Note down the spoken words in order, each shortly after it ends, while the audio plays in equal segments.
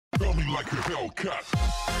Tell me like a Hellcat.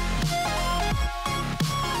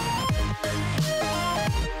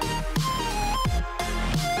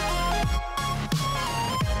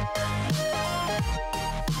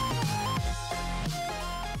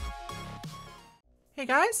 Hey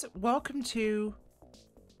guys, welcome to...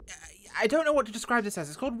 I don't know what to describe this as.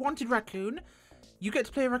 It's called Wanted Raccoon. You get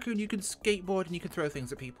to play a raccoon, you can skateboard, and you can throw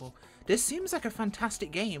things at people. This seems like a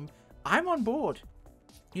fantastic game. I'm on board.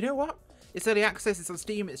 You know what? It's early access, it's on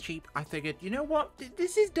Steam, it's cheap. I figured, you know what?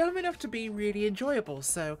 This is dumb enough to be really enjoyable,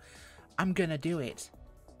 so I'm gonna do it.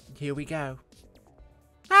 Here we go.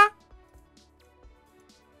 Ah!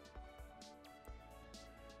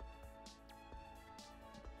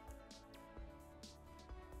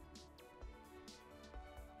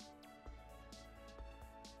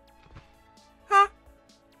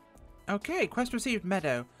 Okay, quest received,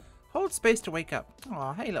 Meadow. Hold space to wake up.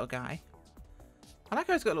 Aw, hey little guy. I like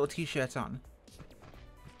how he's got a little t-shirt on.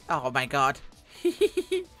 Oh my god.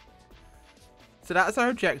 So that's our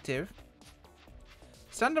objective.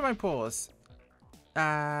 Stand on my paws.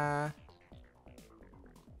 Okay,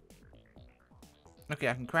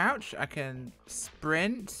 I can crouch. I can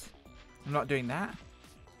sprint. I'm not doing that.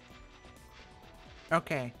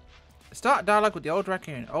 Okay. Start dialogue with the old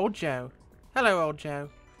raccoon. Old Joe. Hello, old Joe.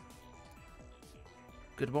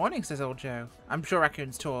 Good morning, says old Joe. I'm sure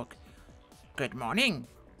raccoons talk. Good morning.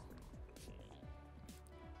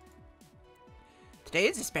 Today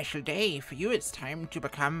is a special day. For you, it's time to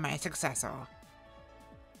become my successor.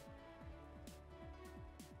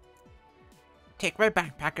 Take my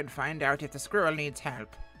backpack and find out if the squirrel needs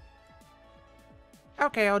help.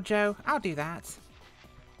 Okay, old Joe. I'll do that.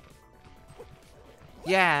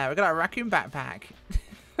 Yeah, we got a raccoon backpack.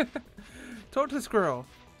 Talk to the squirrel.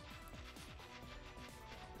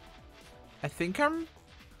 I think I'm...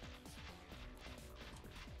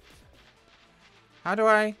 How do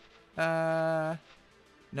I... No,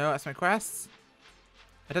 that's my quests.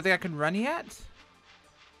 I don't think I can run yet.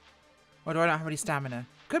 Or do I not have any stamina?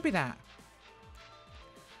 Could be that.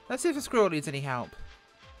 Let's see if the squirrel needs any help.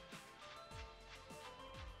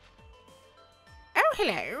 Oh,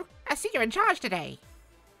 hello. I see you're in charge today.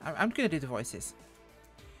 I'm going to do the voices.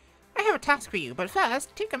 I have a task for you, but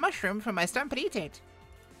first, take a mushroom from my stump and eat it.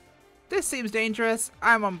 This seems dangerous.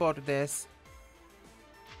 I'm on board with this.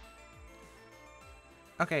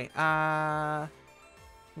 Okay, 1.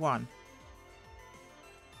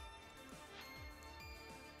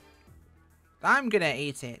 I'm gonna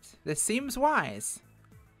eat it. This seems wise.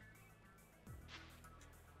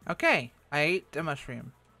 Okay, I ate a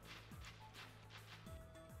mushroom.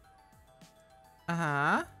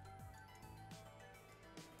 Uh-huh.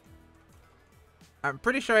 I'm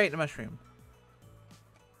pretty sure I ate the mushroom.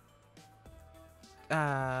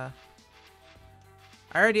 I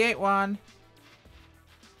already ate one.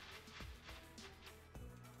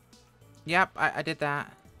 Yep, I did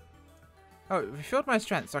that. Oh, it refilled my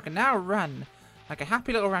strength, so I can now run like a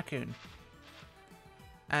happy little raccoon.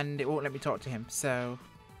 And it won't let me talk to him, so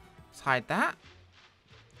let's hide that.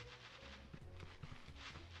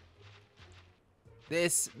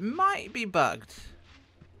 This might be bugged.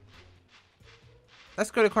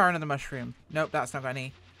 Let's go to acquire another mushroom. Nope, that's not got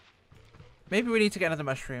any. Maybe we need to get another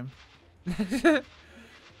mushroom.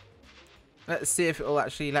 Let's see if it will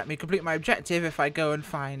actually let me complete my objective if I go and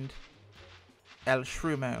find El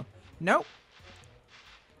Shroomo. Nope.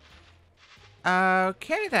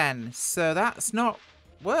 Okay then. So that's not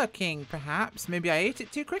working, perhaps. Maybe I ate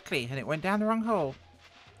it too quickly and it went down the wrong hole.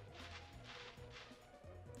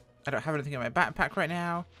 I don't have anything in my backpack right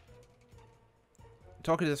now.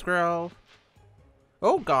 Talking to the squirrel.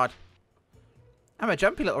 Oh god. I'm a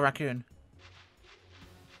jumpy little raccoon.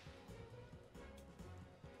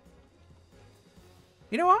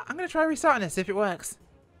 You know what? I'm going to try restarting this, see if it works.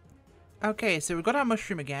 Okay, so we've got our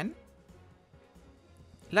mushroom again.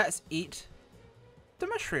 Let's eat the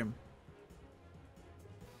mushroom.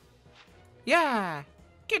 Yeah!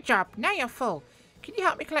 Good job. Now you're full. Can you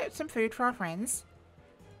help me collect some food for our friends?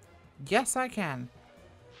 Yes, I can.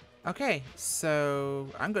 Okay, so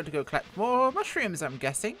I'm going to go collect more mushrooms, I'm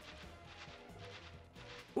guessing.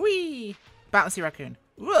 Whee! Bouncy raccoon.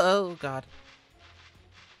 Whoa, God.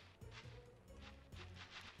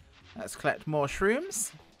 Let's collect more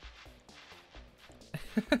shrooms.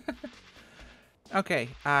 Okay,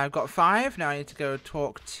 I've got 5. Now I need to go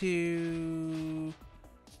talk to...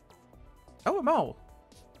 Oh, a mole.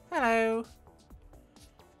 Hello.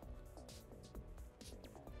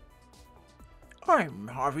 I'm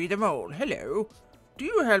Harvey the Mole. Hello. Do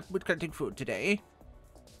you help with collecting food today?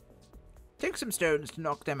 Take some stones to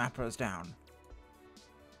knock them apples down.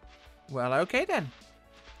 Well, okay then.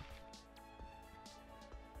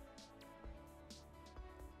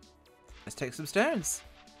 Let's take some stones.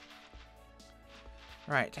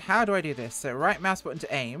 Right, how do I do this? So right mouse button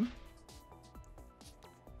to aim.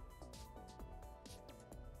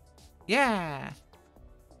 Yeah!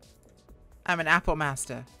 I'm an apple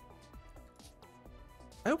master.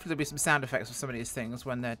 Hopefully there'll be some sound effects for some of these things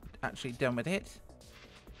when they're actually done with it.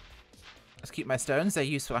 Let's keep my stones. They're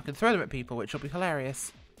useful. I can throw them at people, which will be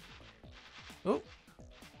hilarious. Oh.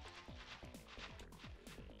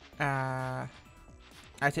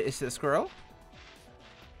 I take this to the squirrel.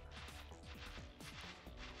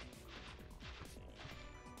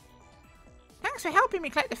 Thanks for helping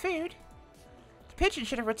me collect the food. The pigeon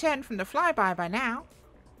should have returned from the flyby by now.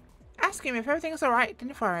 Ask him if everything's alright in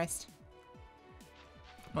the forest.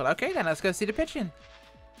 Well, okay then, let's go see the pigeon.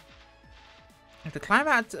 I have to climb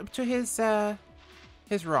out up to his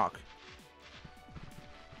rock.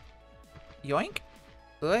 Yoink.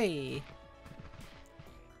 Oi.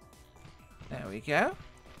 There we go.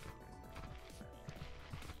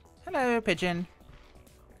 Hello, pigeon.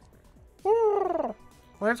 Oh,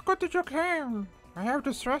 well, it's good that you came. I have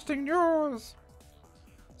distressing news.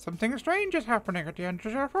 Something strange is happening at the end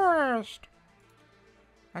of the forest.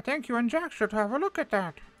 I think you and Jack should have a look at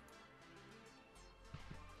that.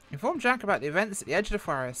 Inform Jack about the events at the edge of the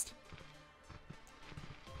forest.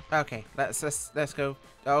 Okay, let's go.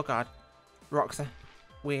 Oh god, rocks are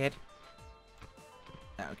weird.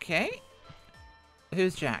 Okay,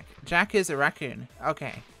 who's Jack? Jack is a raccoon.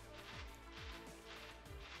 Okay.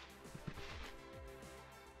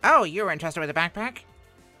 Oh, you were interested with the backpack?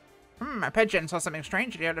 A pigeon saw something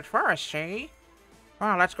strange in the other forest, see?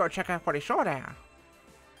 Well, let's go check out what he saw there.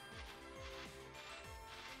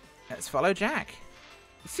 Let's follow Jack.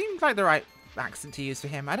 It seemed like the right accent to use for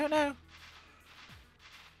him. I don't know.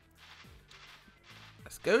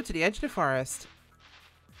 Let's go to the edge of the forest.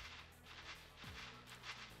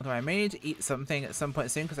 Although I may need to eat something at some point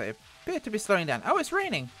soon because I appear to be slowing down. Oh, it's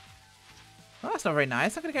raining. Well, that's not very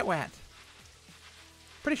nice. I'm going to get wet.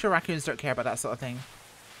 Pretty sure raccoons don't care about that sort of thing.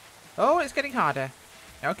 Oh, it's getting harder.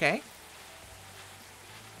 Okay.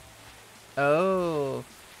 Oh.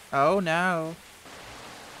 Oh, no.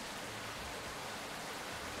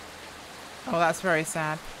 Oh, that's very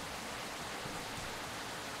sad.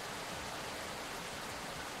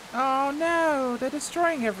 Oh, no. They're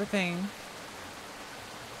destroying everything.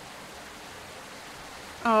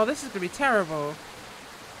 Oh, this is going to be terrible.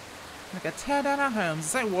 We're going to tear down our homes.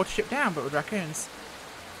 It's like Watership Down, but with raccoons.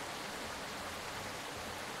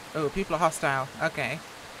 Oh, people are hostile. Okay.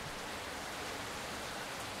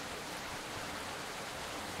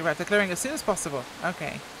 Go back to clearing as soon as possible.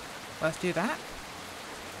 Okay. Let's do that.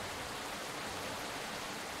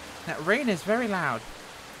 That rain is very loud.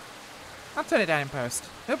 I'll turn it down in post.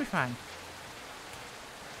 It'll be fine.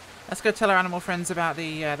 Let's go tell our animal friends about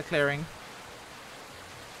the clearing.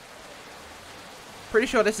 Pretty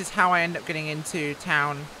sure this is how I end up getting into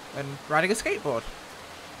town and riding a skateboard.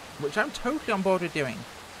 Which I'm totally on board with doing.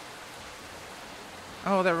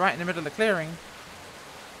 Oh, they're right in the middle of the clearing.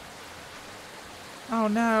 Oh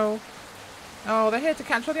no. Oh, they're here to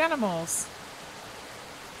catch all the animals.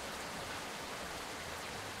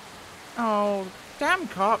 Oh, damn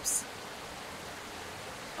cops.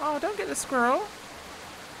 Oh, don't get the squirrel.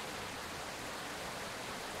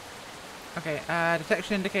 Okay,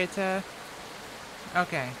 detection indicator.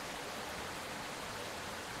 Okay.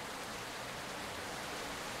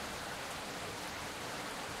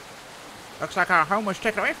 Looks like our home was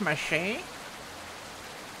taken away from us, see?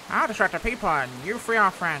 I'll distract the people and you free our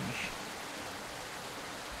friends.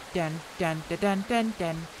 Dun dun dun dun dun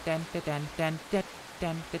dun dun dun dun dun dun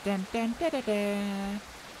dun dun dun da da da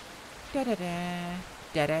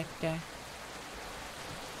da da da.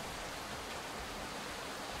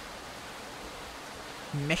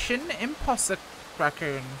 Mission Impossible,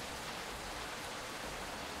 Racoon.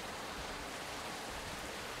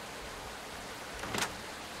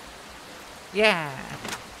 Yeah,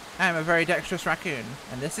 I'm a very dexterous raccoon,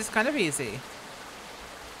 and this is kind of easy.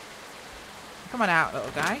 Come on out,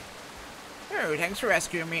 little guy. Oh, thanks for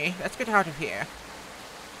rescuing me. Let's get out of here.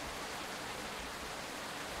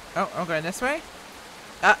 Oh, I'm going this way?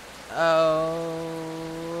 Uh-oh.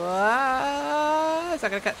 Is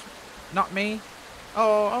that going to catch? Not me.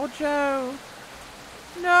 Oh, Joe.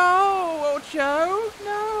 No, oh, Joe.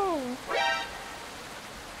 No.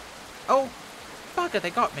 Oh, bugger, they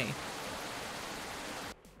got me.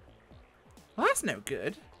 Well, that's no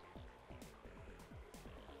good.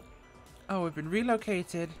 Oh, we've been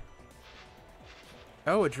relocated.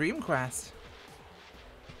 Oh, a dream quest.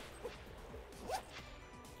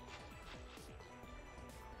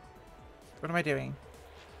 What am I doing?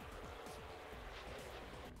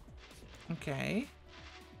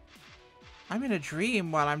 I'm in a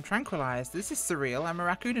dream while I'm tranquilized. This is surreal. I'm a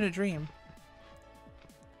raccoon in a dream.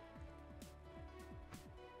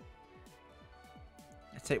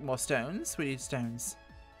 Let's take more stones. We need stones.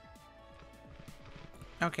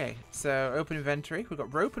 Okay, so open inventory. We've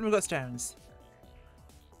got rope and we've got stones.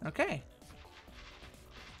 Okay.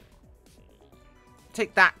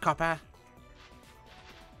 Take that, copper.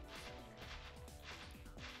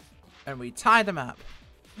 And we tie them up.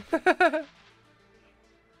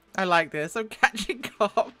 I like this. I'm catching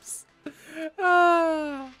cops.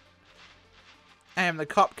 Ah. I am the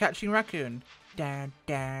cop catching raccoon. Da,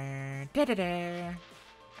 da, da, da,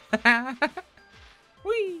 da.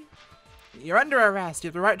 Whee! You're under arrest. You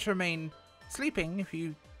have the right to remain sleeping if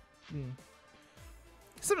you...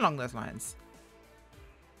 Something along those lines.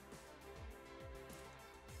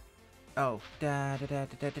 Oh. Da, da, da,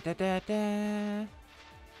 da, da, da, da, da.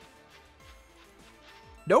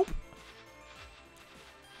 Nope.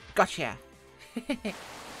 Gotcha.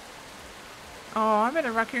 Oh, I'm in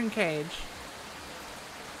a raccoon cage.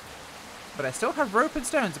 But I still have rope and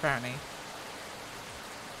stones, apparently.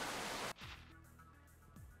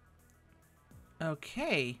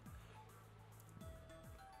 Okay.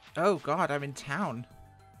 Oh god, I'm in town.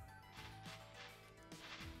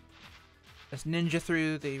 Let's ninja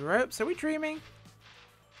through the ropes. Are we dreaming?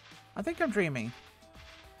 I think I'm dreaming.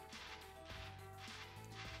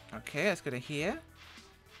 Okay, let's go to here.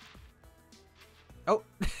 Oh.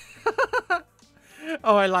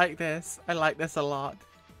 Oh, I like this. I like this a lot.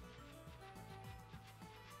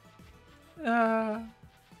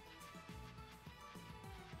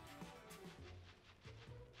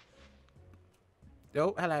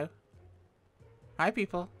 Oh, hello. Hi,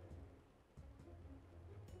 people.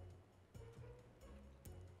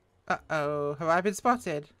 Uh-oh. Have I been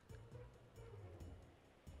spotted?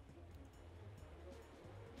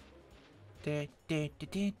 Da, da,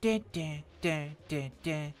 da, da, da, da, da,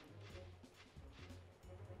 da.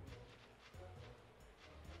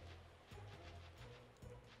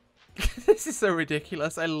 This is so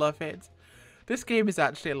ridiculous. I love it. This game is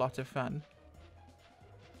actually a lot of fun.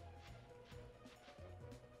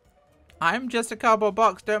 I'm just a cardboard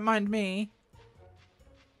box, don't mind me.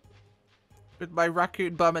 With my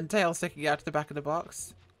raccoon bum and tail sticking out of the back of the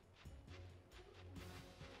box.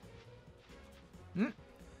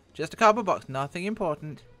 Just a cardboard box, nothing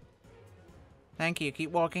important. Thank you,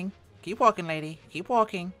 keep walking. Keep walking, lady. Keep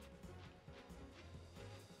walking.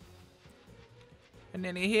 And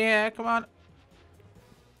nearly here, come on.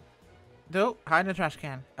 No, hide in the trash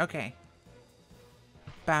can. Okay.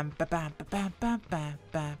 Bam, ba, bam, ba, bam, bam, bam,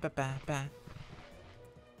 bam, ba, bam, bam.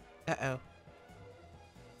 Uh-oh.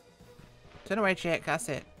 Turn away, chick. That's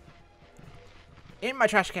it. In my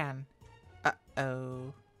trash can.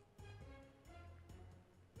 Uh-oh.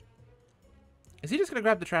 Is he just gonna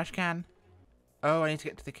grab the trash can? Oh, I need to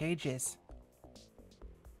get to the cages.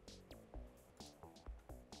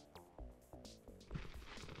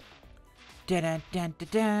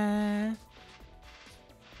 Da-da-da-da-da.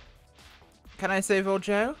 Can I save old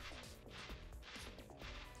Joe?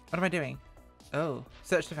 What am I doing? Oh,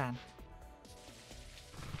 search the van.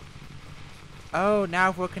 Oh, now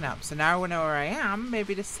I've woken up. So now I know where I am.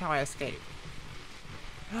 Maybe this is how I escape.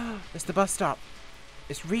 It's the bus stop.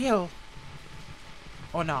 It's real.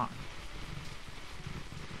 Or not.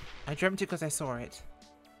 I dreamt it because I saw it.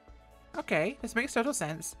 Okay, this makes total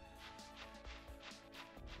sense.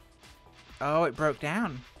 Oh, it broke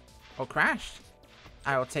down. Or crashed.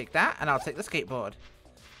 I will take that, and I'll take the skateboard.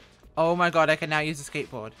 Oh my god, I can now use the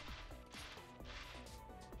skateboard.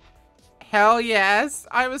 Hell yes!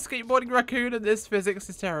 I'm a skateboarding raccoon, and this physics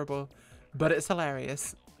is terrible. But it's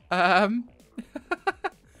hilarious. I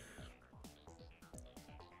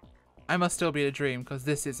must still be in a dream, because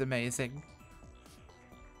this is amazing.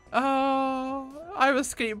 Oh, I'm a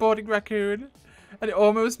skateboarding raccoon, and it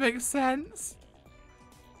almost makes sense.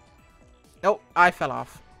 Oh, I fell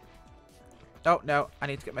off. Oh, no. I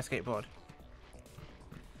need to get my skateboard.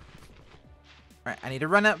 Right, I need to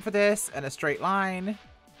run up for this in a straight line.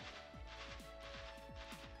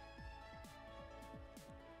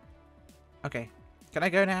 Okay. Can I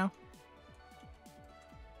go now?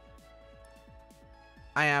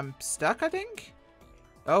 I am stuck, I think?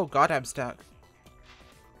 Oh, God, I'm stuck.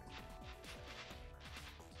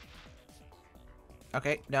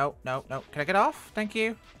 Okay. No, no, no. Can I get off? Thank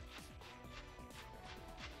you.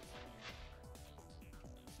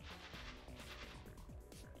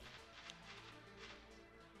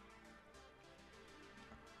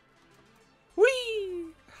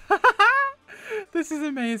 This is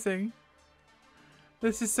amazing.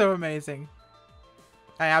 This is so amazing.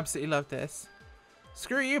 I absolutely love this.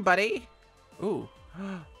 Screw you, buddy. Ooh.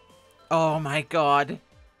 Oh my god.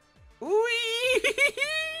 Whee!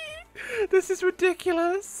 This is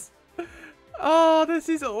ridiculous. Oh, this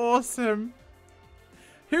is awesome.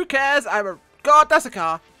 Who cares? I'm a... God, that's a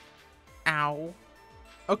car. Ow.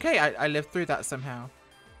 Okay, I lived through that somehow.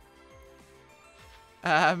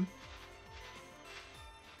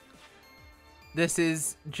 This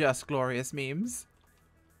is just glorious memes.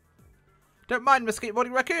 Don't mind my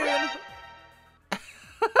skateboarding raccoon.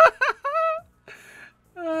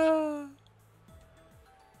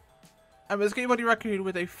 I'm a skateboarding raccoon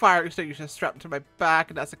with a fire extinguisher strapped to my back,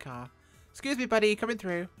 and that's a car. Excuse me, buddy, coming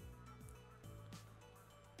through.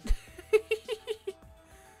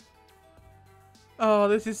 Oh,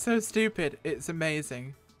 this is so stupid. It's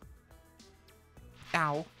amazing.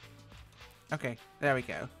 Ow. Okay, there we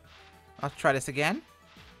go. I'll try this again.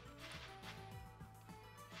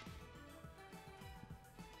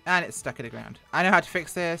 And it's stuck in the ground. I know how to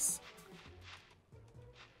fix this.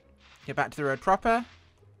 Get back to the road proper.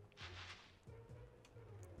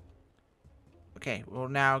 Okay, we'll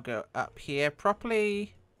now go up here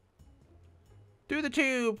properly. Through the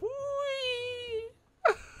tube. Whee!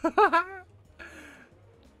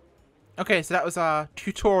 Okay, so that was our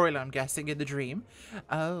tutorial, I'm guessing, in the dream.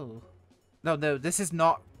 Oh. No, this is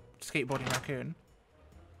not skateboarding raccoon.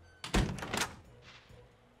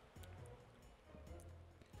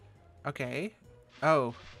 Okay.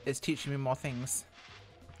 Oh, it's teaching me more things.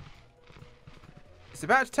 It's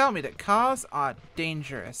about to tell me that cars are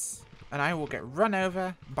dangerous, and I will get run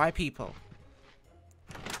over by people.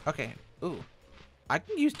 Okay. Ooh. I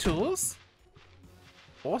can use tools?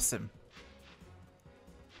 Awesome.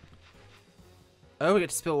 Oh, we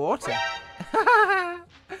get to spill water.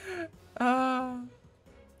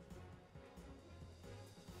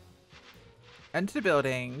 Enter the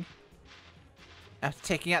building. After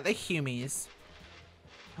taking out the humies.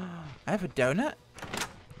 I have a donut?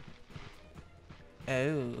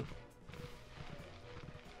 Oh.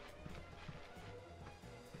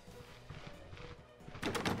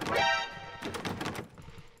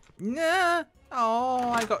 Nah.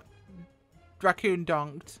 Oh, I got raccoon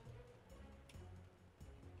donked.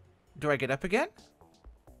 Do I get up again?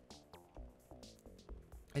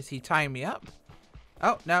 Is he tying me up?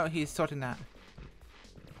 Oh, no, he's sorting that.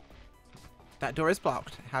 That door is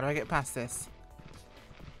blocked. How do I get past this?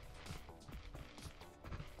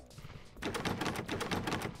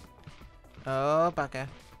 Oh, bugger.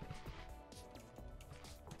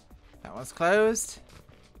 That one's closed.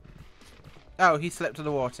 Oh, he slipped in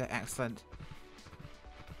the water. Excellent.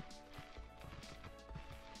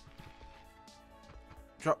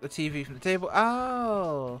 Drop the TV from the table.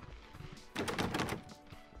 Oh.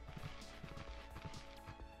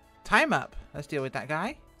 Time up. Let's deal with that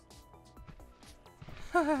guy.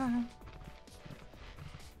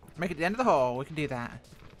 Make it the end of the hall. We can do that.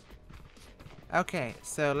 Okay,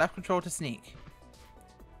 so left control to sneak.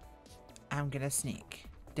 I'm gonna sneak.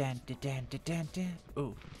 Dun, dun, dun, dun, dun, dun.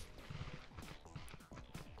 Ooh.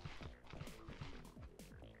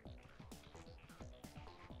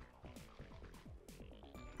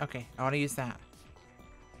 Okay, I want to use that.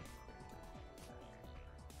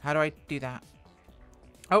 How do I do that?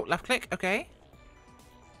 Oh, left click. Okay.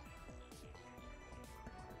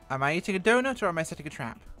 Am I eating a donut or am I setting a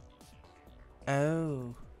trap?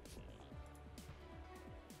 Oh.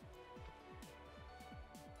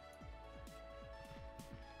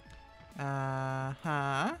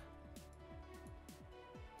 Uh-huh.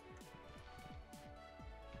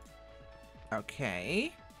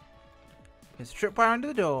 Okay. There's a tripwire under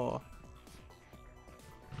the door.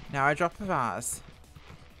 Now I drop a vase.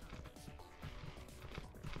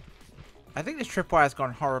 I think this tripwire's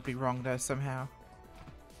gone horribly wrong though somehow.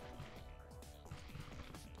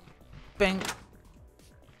 Bing.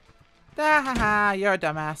 Ah ha ha, you're a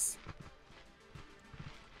dumbass.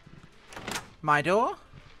 My door.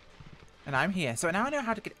 And I'm here. So now I know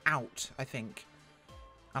how to get out, I think.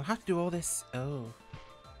 I'll have to do all this. Oh.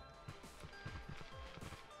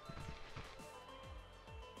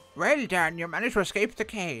 Well done, you managed to escape the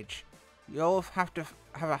cage. You'll have to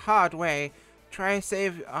have a hard way. Try to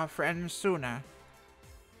save our friends sooner.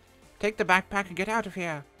 Take the backpack and get out of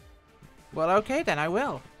here. Well, okay then, I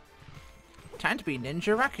will. Time to be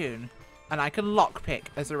Ninja Raccoon. And I can lockpick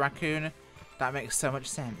as a raccoon. That makes so much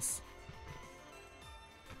sense.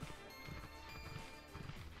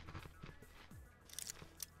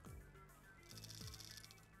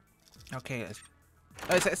 Okay, let's...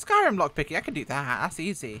 Oh, it's a Skyrim lockpicking. I can do that. That's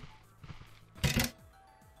easy.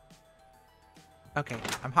 Okay,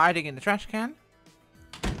 I'm hiding in the trash can.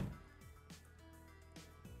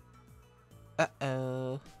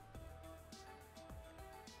 Uh-oh.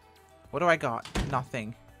 What do I got?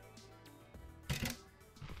 Nothing.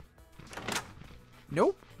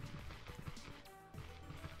 Nope.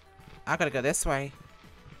 I gotta go this way.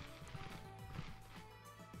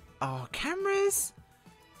 Oh, cameras!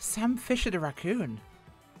 Sam Fisher the raccoon.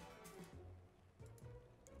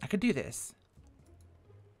 I could do this.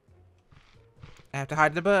 I have to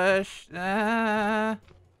hide in the bush.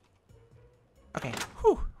 Okay.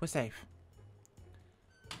 Whew. We're safe.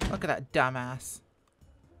 Look at that dumbass.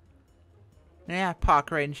 Yeah,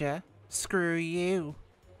 park ranger. Screw you.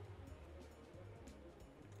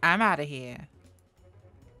 I'm out of here.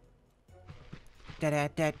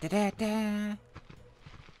 Da-da-da-da-da-da.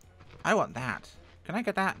 I want that. Can I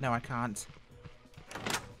get that? No, I can't.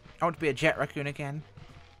 I want to be a jet raccoon again.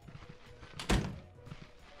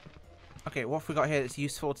 Okay, what have we got here that's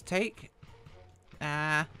useful to take?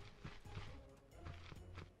 I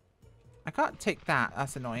can't take that.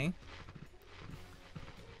 That's annoying.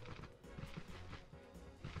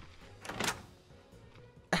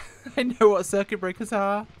 I know what circuit breakers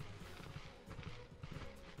are.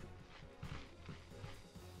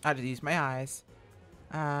 I had to use my eyes.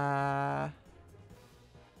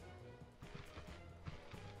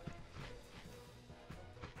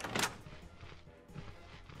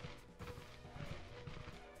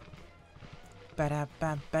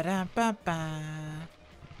 Ba-da-ba-ba-da-ba-ba.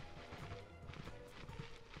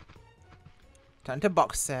 Time to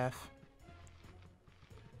box surf.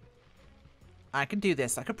 I can do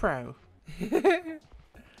this like a pro.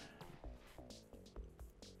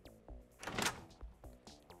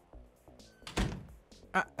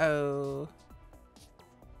 Uh-oh.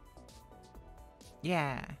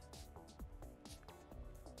 Yeah.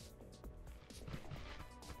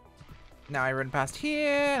 Now I run past here,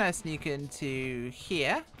 and I sneak into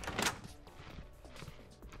here.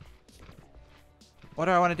 What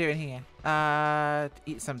do I want to do in here?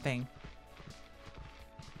 Eat something.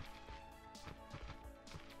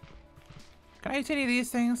 Can I eat any of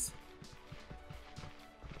these things?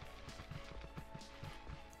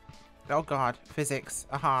 Oh god, physics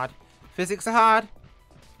are hard. Physics are hard.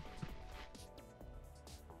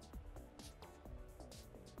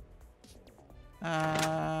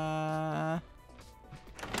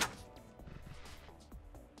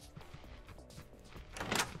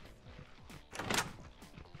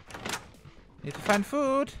 Need to find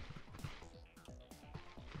food.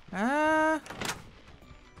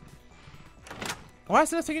 Why is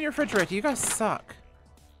there nothing in your refrigerator? You guys suck.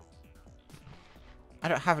 I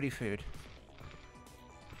don't have any food.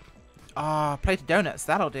 Ah, plate of donuts.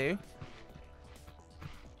 That'll do.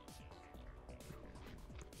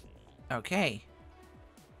 Okay.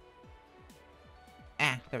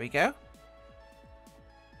 There we go.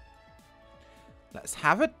 Let's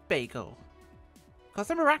have a bagel. Because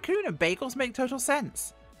I'm a raccoon and bagels make total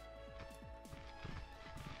sense.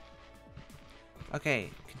 Okay,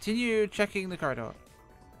 continue checking the corridor.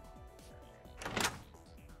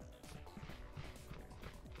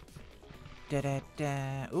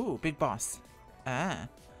 Da-da-da. Ooh, big boss.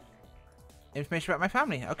 Information about my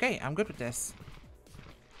family. Okay, I'm good with this.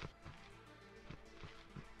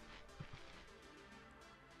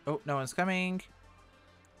 Oh, no one's coming.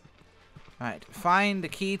 Alright, find the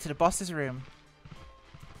key to the boss's room.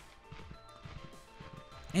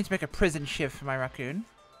 I need to make a prison shiv for my raccoon.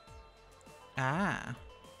 I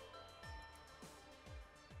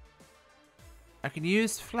can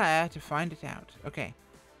use flare to find it out. Okay.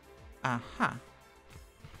 Aha.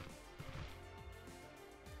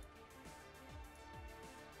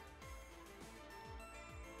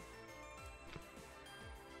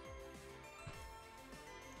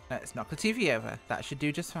 Let's knock the TV over. That should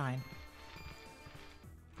do just fine.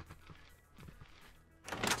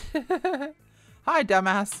 Hi,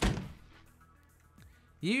 dumbass.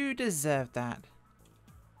 You deserve that.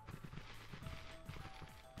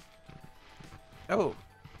 Oh.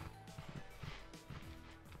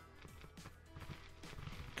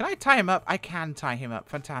 Can I tie him up? I can tie him up.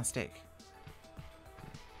 Fantastic.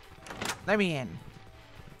 Let me in.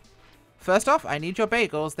 First off, I need your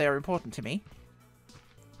bagels. They are important to me.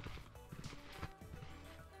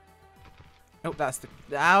 Oh, that's the...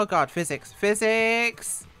 Oh, God. Physics.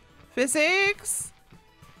 Physics! Physics!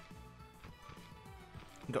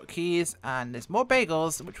 Got keys, and there's more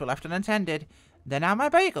bagels, which were left unattended. They're now my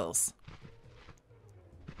bagels.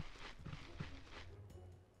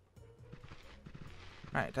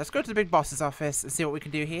 Right, let's go to the big boss's office and see what we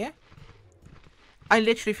can do here. I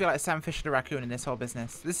literally feel like Sam Fisher the raccoon in this whole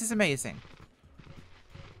business. This is amazing.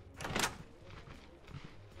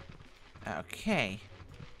 Okay.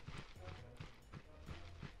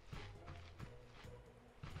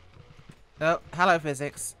 Oh, hello,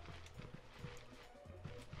 physics.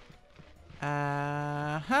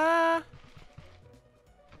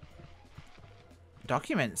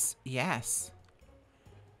 Documents. Yes.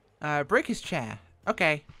 Break his chair.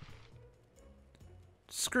 Okay.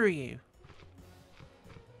 Screw you.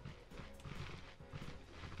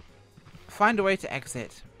 Find a way to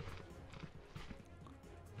exit.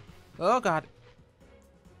 Oh god.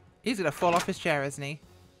 He's gonna fall off his chair, isn't he?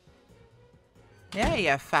 Yeah,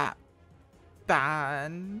 you fat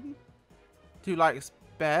ban. Do you like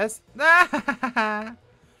bears? More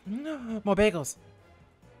bagels.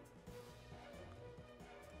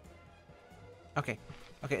 Okay.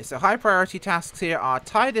 Okay, so high priority tasks here are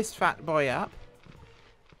tie this fat boy up.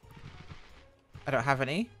 I don't have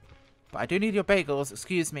any. But I do need your bagels,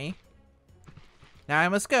 excuse me. Now I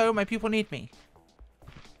must go, my people need me.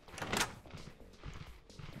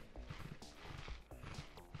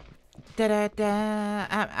 Da-da-da,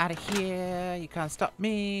 I'm out of here. You can't stop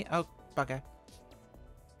me. Oh, bugger.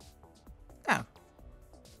 Oh.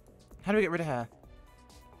 How do we get rid of her?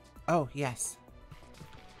 Oh, yes.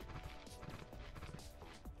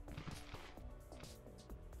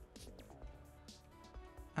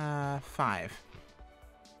 Five.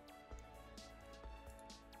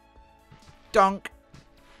 Donk.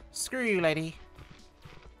 Screw you, lady.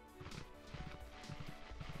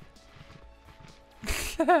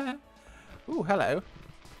 Ooh, hello.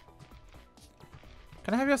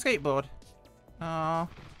 Can I have your skateboard? Oh.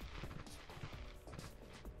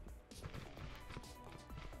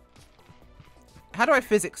 How do I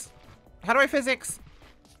physics? How do I physics?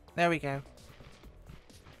 There we go.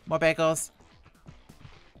 More bagels.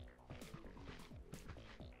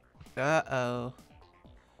 Uh-oh.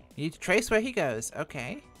 You need to trace where he goes.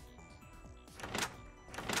 Okay.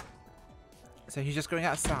 So he's just going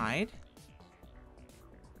outside.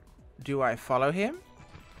 Do I follow him?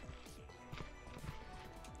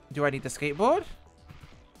 Do I need the skateboard?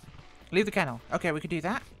 Leave the kennel. Okay, we could do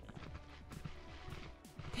that.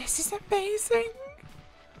 This is amazing.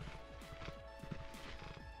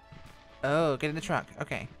 Oh, get in the truck.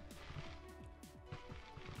 Okay.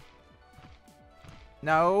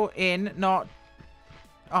 No, in, not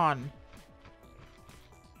on.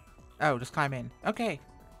 Oh, just climb in. Okay.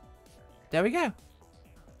 There we go.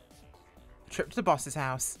 Trip to the boss's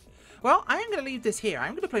house. Well, I am going to leave this here.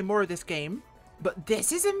 I'm going to play more of this game. But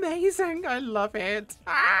this is amazing. I love it.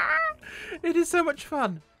 Ah, it is so much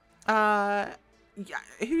fun. Yeah,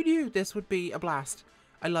 who knew this would be a blast?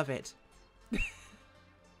 I love it.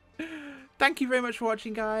 Thank you very much for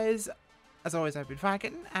watching, guys. As always, I've been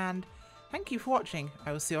Firekitten, and thank you for watching.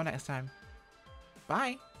 I will see you all next time.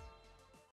 Bye.